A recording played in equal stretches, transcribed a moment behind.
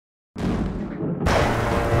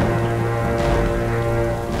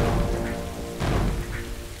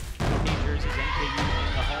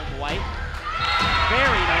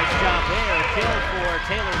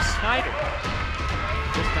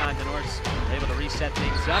set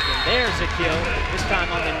things up, and there's a kill, this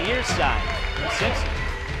time on the near side from Simpson.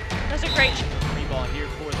 That's a great Free ball here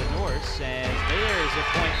for the Norse, as there's a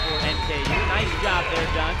point for NKU. Nice job there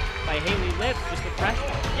done by Haley Lips, just a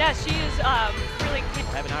freshman. Yeah, she is really good.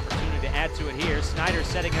 We'll have an opportunity to add to it here. Snyder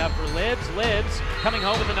setting up for Libs. Libs coming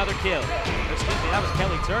home with another kill. Excuse me, that was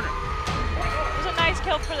Kelly Turner. It was a nice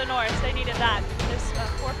kill for the Norse. They needed that. This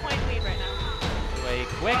 4-point lead right now. A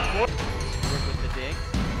quick work with the dig.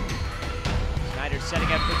 Snyder setting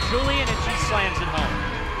up for Julian, and she slams it home.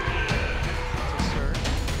 To serve.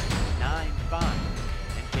 9-5.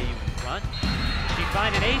 NKU in front. She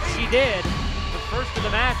find an ace? She did. The first of the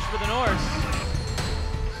match for the Norse.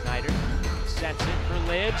 Snyder sets it for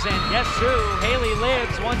Libs, and guess who? Haley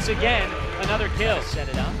Libs once again. Another kill. Set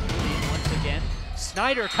it up. Julian once again.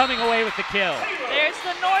 Snyder coming away with the kill. There's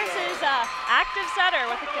the Norse's active setter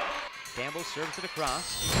with the kill. Campbell serves it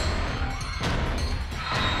across.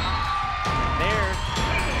 There,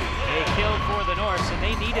 a kill for the Norse, and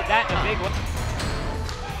they needed that in a big one.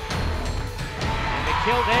 And the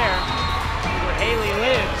kill there for Haley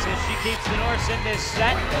Lives as she keeps the Norse in this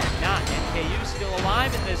set. Not NKU still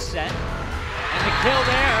alive in this set. And the kill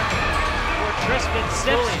there for Tristan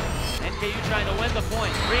Simpson. NKU trying to win the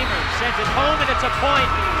point. Reamer sends it home, and it's a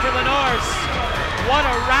point for the Norse. What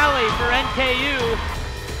a rally for NKU.